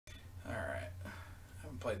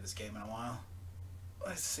played this game in a while.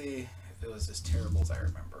 Let's see if it was as terrible as I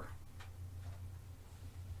remember.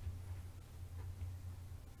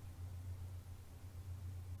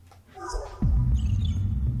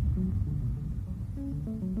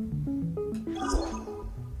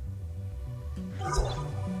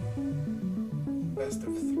 Best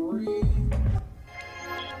of 3.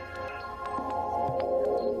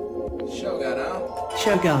 Shogun, huh?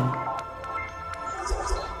 Shogun.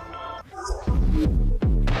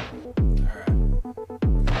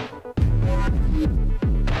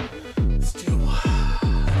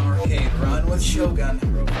 Shogun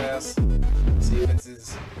real fast. See if it's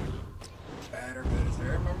as bad or good as I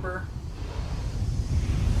remember.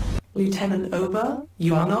 Lieutenant Oba,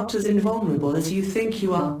 you are not as invulnerable as you think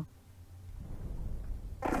you are.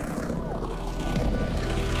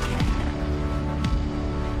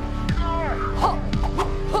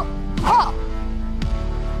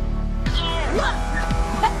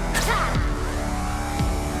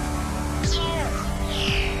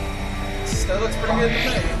 Still looks pretty good to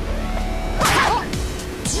me.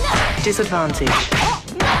 Disadvantage.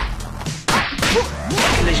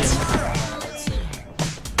 Collision.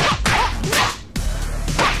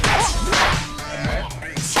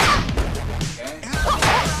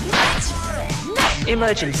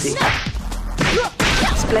 Emergency.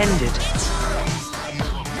 Splendid.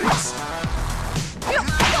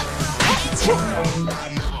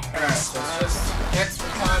 Alright, so it's just extra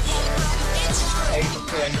punch, 8 for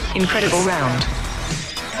pick. Incredible round.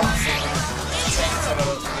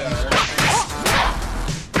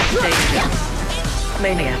 Danger.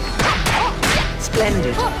 Maniac.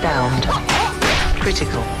 Splendid. Downed.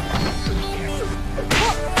 Critical.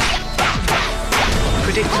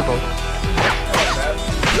 Predictable.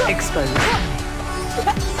 Exposed.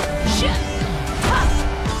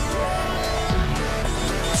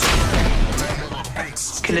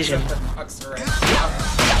 Collision.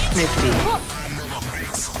 Nifty.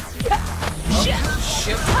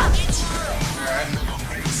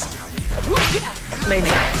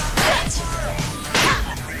 Maniac.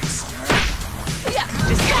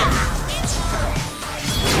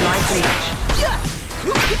 Light leech.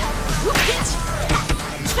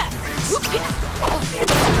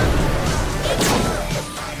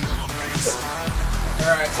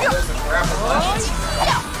 Alright, so there's a grapple left.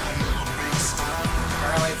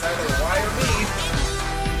 Apparently it's either Y or B.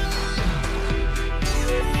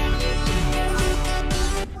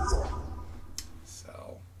 So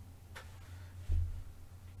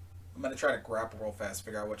I'm gonna try to grapple real fast,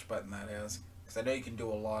 figure out which button that is. Because I know you can do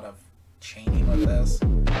a lot of chaining with this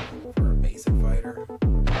for a basic fighter.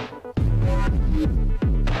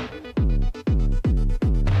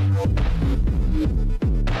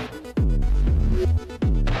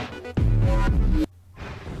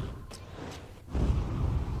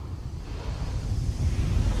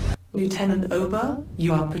 Lieutenant Oba,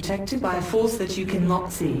 you are protected by a force that you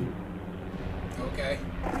cannot see. Okay.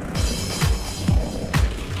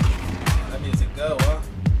 That means it go, huh?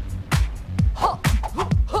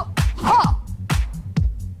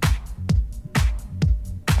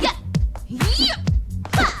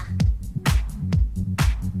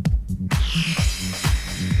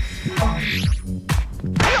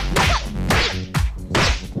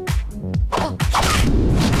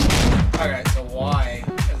 Okay, so Y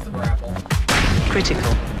is the grapple.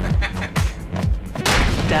 Critical.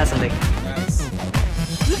 Dazzling. That's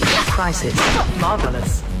Crisis.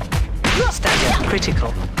 Marvelous. Stagger.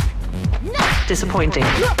 Critical. Disappointing.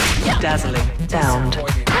 Dazzling. Downed.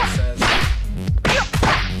 disappointing, it says.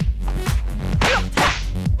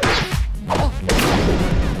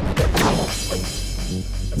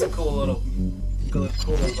 That's a cool little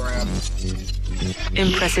grab.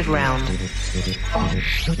 Impressive round.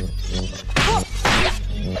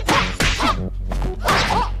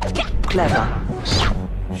 Clever.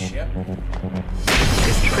 Shit.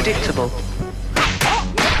 Predictable.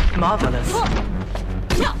 Marvelous.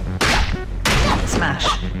 Smash.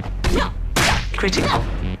 Critical.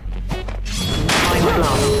 Mind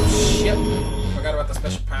blast. Shit. Forgot about the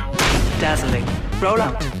special powers. Dazzling. Roll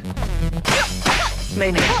out.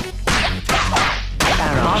 Maniac.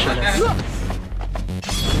 Barrage. Marvelous.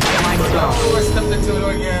 Mind blast. Oh, I stepped into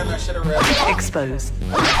it again. I should have read it. Exposed.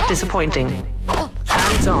 Disappointing.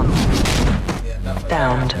 Hands on. Yeah, enough of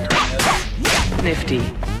Downed. that. There it is. Nifty.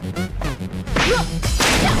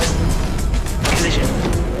 Collision.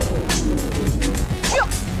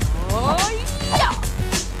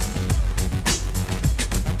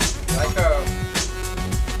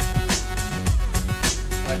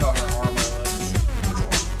 Like how her armor looks.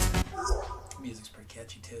 Music's pretty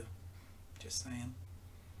catchy too. Just saying.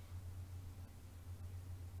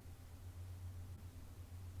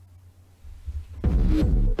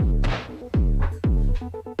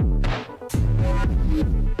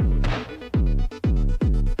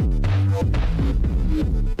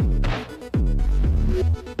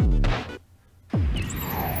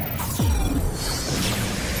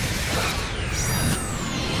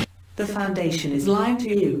 The Foundation is lying to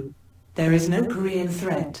you. There is no Korean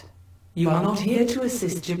threat. You are not here to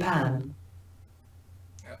assist Japan.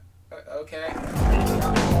 Okay.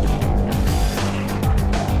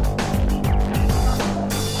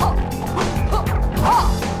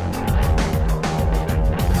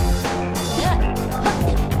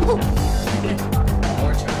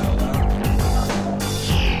 Poor child,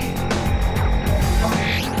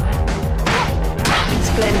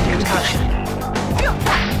 Splendid concussion.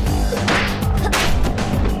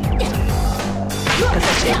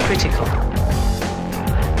 Pathetic critical.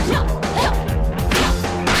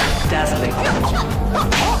 Dazzling.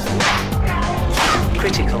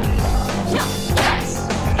 Critical.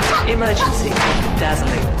 Emergency.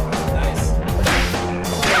 Dazzling. Nice.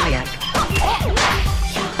 Maniac.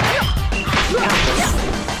 Campus.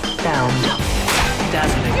 Downed.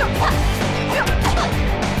 Dazzling.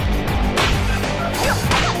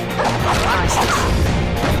 Crisis.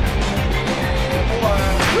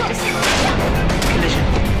 Collision.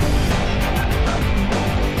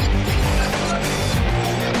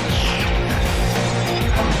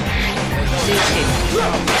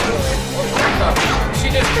 She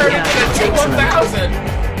just turned into the T-1000!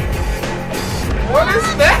 What is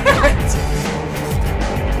that?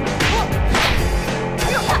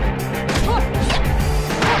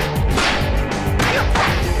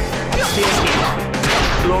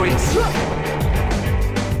 Glorious.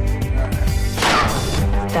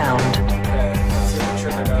 Downed. Okay, let's see what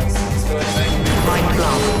Trigger does. Let's do anything. Mind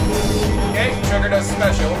blast. Okay, Trigger does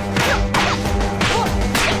special.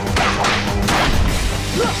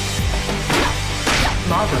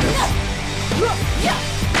 Marvelous.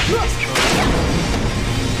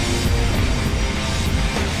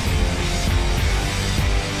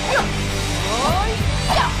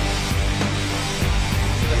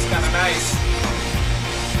 That's kind of nice.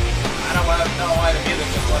 I don't know why the music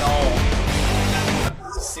just went all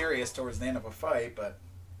serious towards the end of a fight, but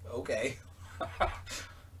okay.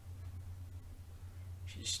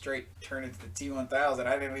 She straight turned into the T-1000.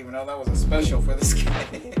 I didn't even know that was a special for this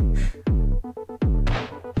game.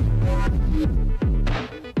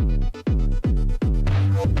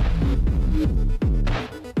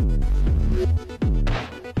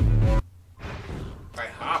 By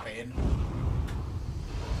hopping.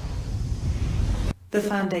 The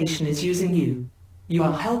Foundation is using you. You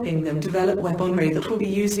are helping them develop weaponry that will be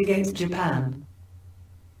used against Japan.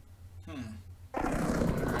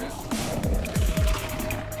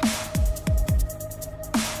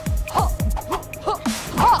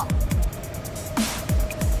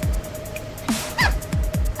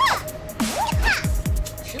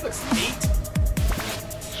 She looks neat.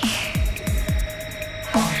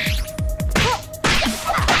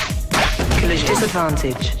 Collision.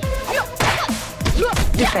 Disadvantage.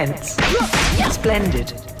 Defense.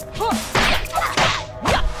 Splendid.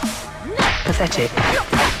 Pathetic.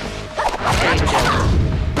 Danger.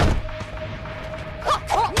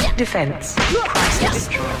 Defense. Crisis.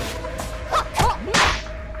 Destroyed.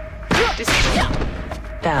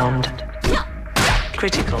 Downed.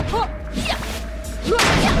 Critical. I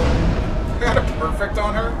got a perfect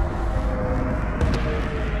on her.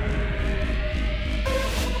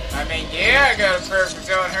 I mean, yeah, I got a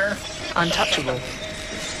perfect on her. Untouchable.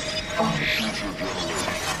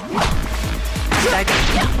 Staggered.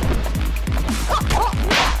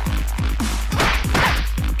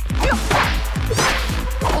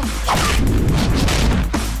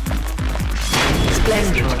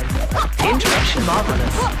 Splendid. Interruption.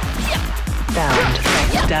 Marvelous. Downed.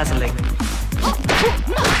 Dazzling.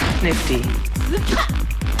 Nifty.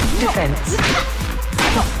 Defense.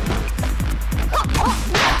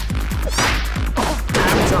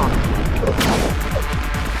 Hands on.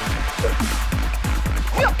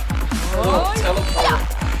 Oh, teleport.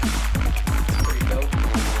 Pretty dope.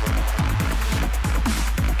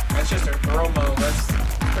 That's just her throw move. That's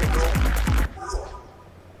pretty cool.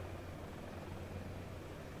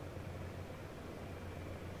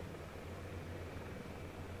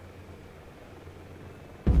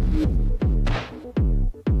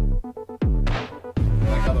 I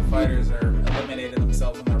like how the fighters are eliminating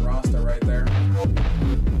themselves on their roster right there. Where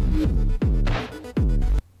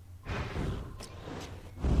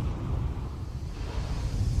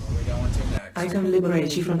are we going to next? I can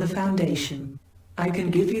liberate you from the Foundation. I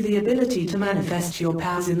can give you the ability to manifest your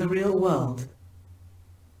powers in the real world.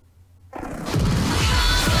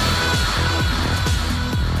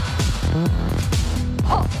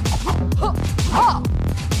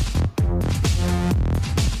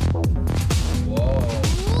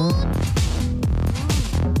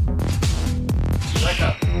 Like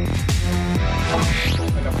a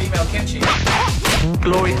female Kenshi.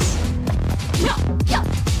 Glorious.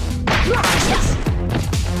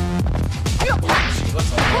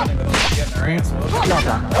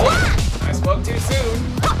 Clever. Oh, I spoke too soon.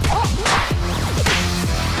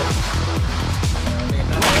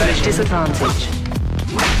 Disadvantage.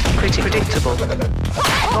 Predictable.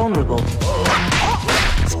 Vulnerable.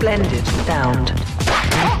 Splendid. Downed.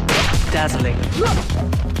 Dazzling.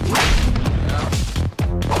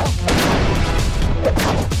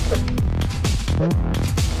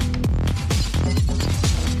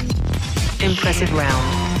 Impressive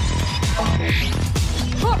round.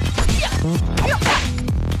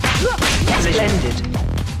 Splendid.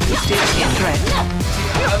 Stitch in threat.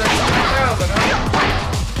 Another 2,000, huh?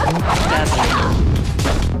 Dazzling.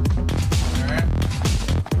 Alright.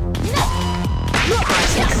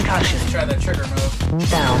 Crisis concussion. Let's try that trigger move.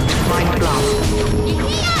 Downed. Mind blast.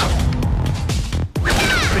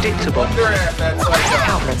 Predictable. Wondering if that's like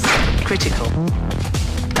Countless. Critical.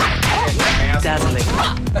 Dazzling.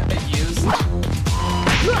 Use.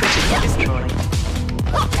 Critical. Destroy.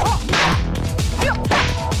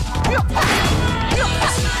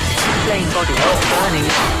 Flame body. Burning.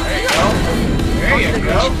 There you go. There you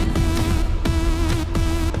go.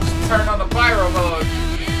 Turn on the pyro mode.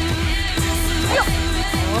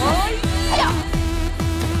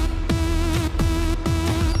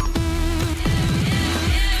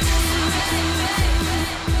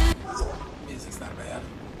 Music's not bad.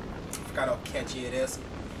 I forgot how catchy it is.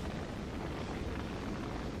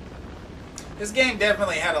 This game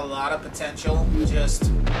definitely had a lot of potential.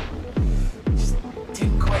 Just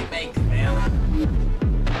didn't quite make it, man.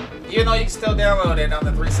 Even though you can still download it on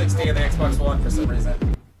the 360 and the Xbox One for some reason.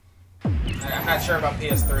 I'm not sure about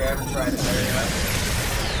PS3. I haven't tried it there yet.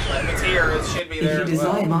 But if it's here, it should be there If you as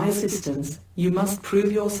well. desire my assistance, you must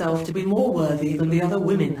prove yourself to be more worthy than the other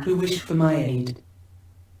women who wish for my aid.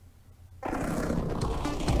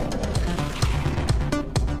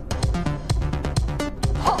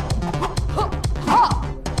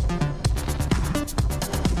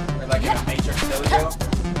 Or like in a Matrix dojo.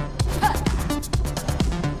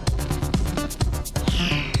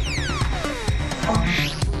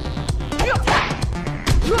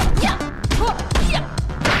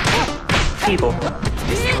 Feeble.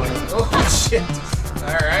 Oh shit!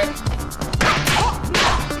 Alright.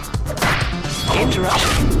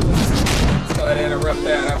 Interruption. Let's go ahead and interrupt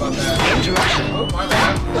that. How about that? Interruption. Oh, my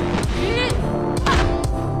bad.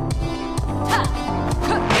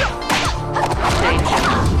 Danger.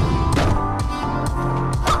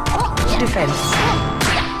 Defense.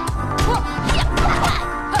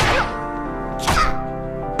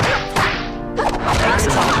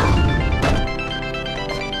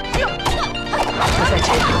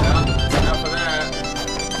 Pathetic. Enough of that.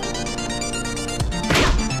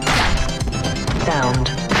 Downed.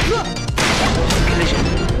 Collision.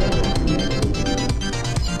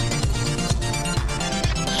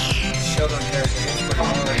 Shogun character is pretty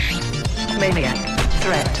hard. Maniac.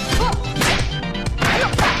 Threat.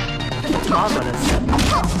 Marvelous.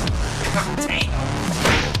 God damn.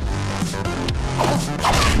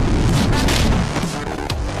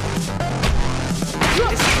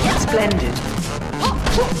 Splendid.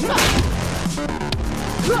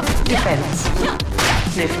 Defense.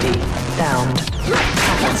 Nifty. Downed.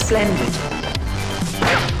 Splendid.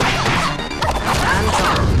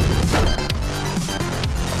 Hands-on.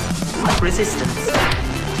 Resistance.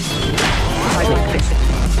 Magnificent.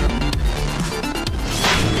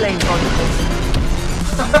 Flame body.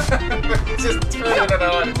 Just turning it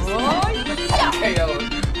on. KO.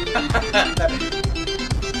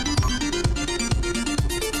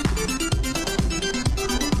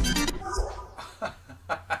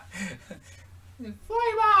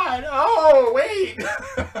 Flame on! Oh, wait!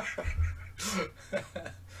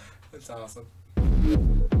 That's awesome.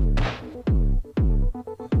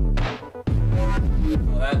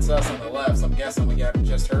 Well, that's us on the left, so I'm guessing we got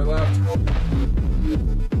just her left.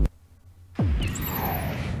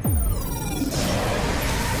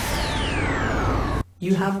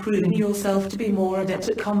 You have proven yourself to be more adept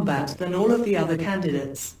at combat than all of the other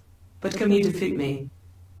candidates. But can you defeat me?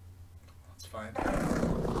 That's fine.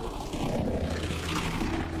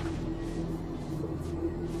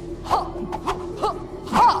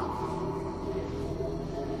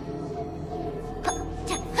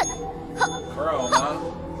 Crow, huh?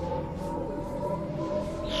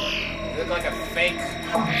 You look like a fake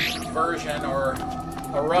version or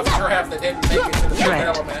a rough draft that didn't make it to the Threat.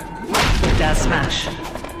 element. Dash smash.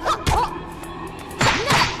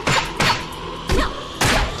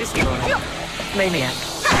 Destroy. Maniac.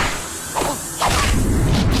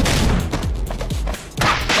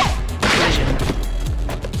 Collision.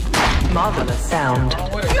 Marvelous sound. Oh,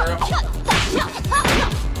 what a girl.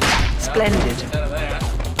 Splendid. None of that.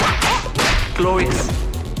 Glorious.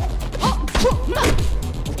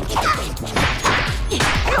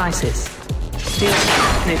 Crisis.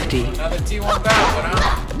 Nifty. Another T1 battle,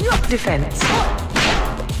 huh? Defense.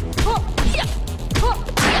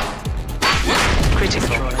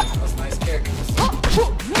 Critical. That's a nice kick.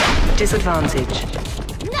 Disadvantage.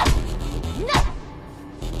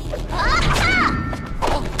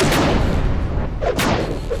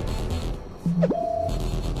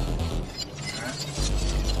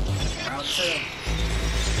 Round 2.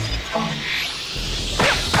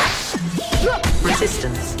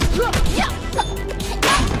 Resistance.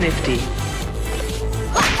 Nifty.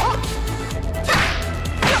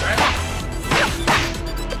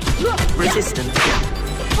 Resistance.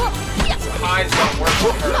 Highs don't work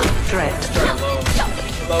with her. Threat. Start low.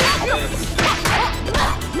 Low wins.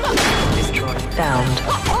 Destroy. Downed.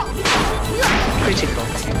 Critical.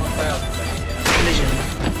 Collision.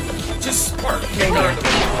 Just spark. Maniac.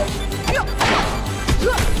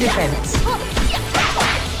 Defense.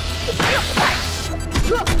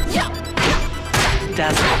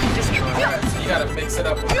 Dazzle. Destroy. Alright, so you gotta mix it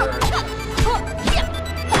up with her.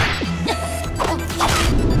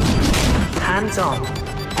 Hands on.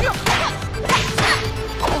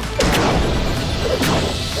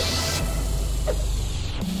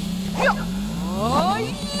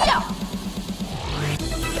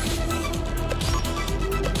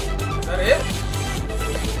 Is that it?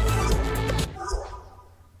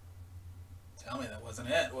 Tell me that wasn't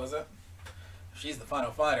it, was it? If she's the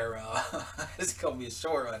final fighter, this is gonna be a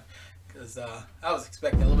short one. Because I was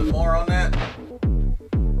expecting a little bit more on that.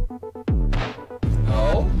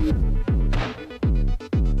 Oh.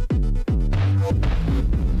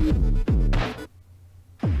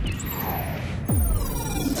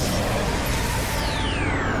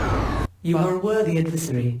 You are a worthy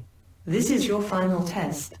adversary. This is your final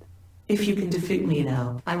test. If you can defeat me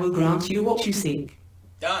now, I will grant you what you seek.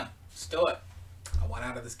 Done. Let's do it. I want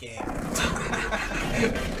out of this game.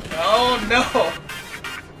 Oh no!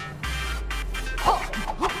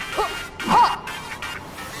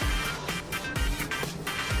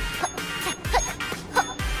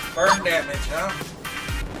 Burn damage, huh?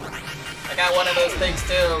 I got one of those things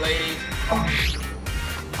too, lady.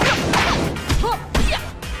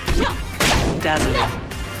 Dazzling.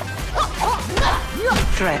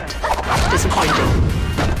 Threat. Disappointing.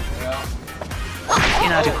 Yeah.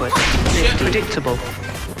 Inadequate. Predictable.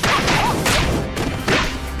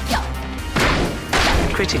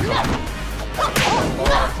 Critical.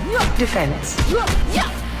 Defense.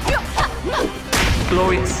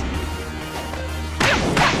 Glorious.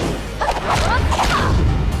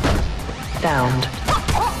 Downed.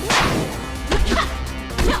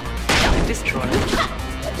 Destroy.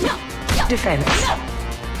 Defense.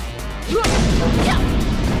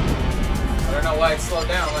 I don't know why it slowed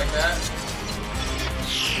down like that.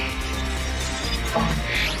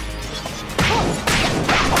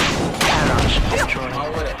 Barrage. Destroy. Why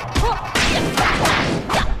would it?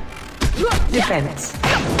 Defense.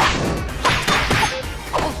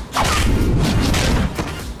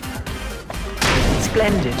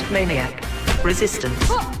 Splendid. Maniac. Resistance.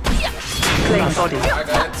 Claim body. I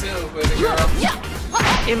got it too, baby girl.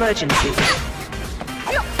 Emergency.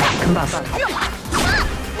 Combust.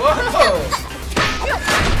 Whoa!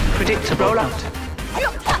 Predictable. Rollout.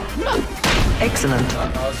 Excellent.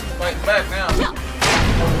 Uh-oh, she's fighting back now.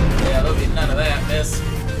 Yeah, there'll be none of that, miss.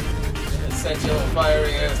 Just set your little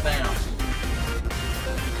fiery ass down.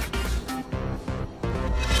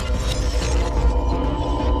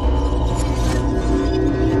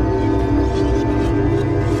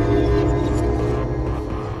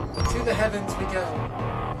 To the heavens we go.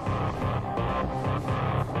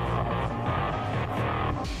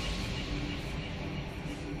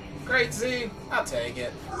 Great Z, I'll take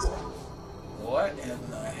it. What in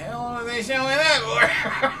the hell are they showing that for?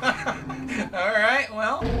 Alright,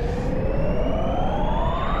 well.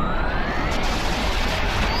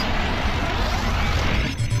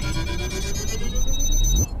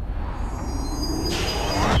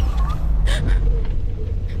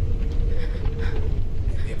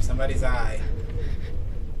 Give somebody's eye.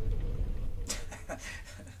 I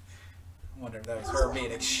wonder if that was her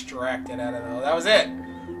being extracted out of the... That was it!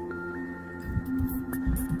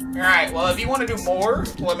 Alright, well, if you want to do more,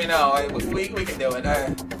 let me know. We can do it.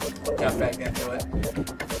 Jump back into it.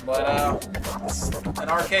 But, it's an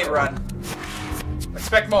arcade run.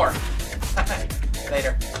 Expect more.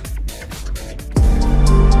 Later.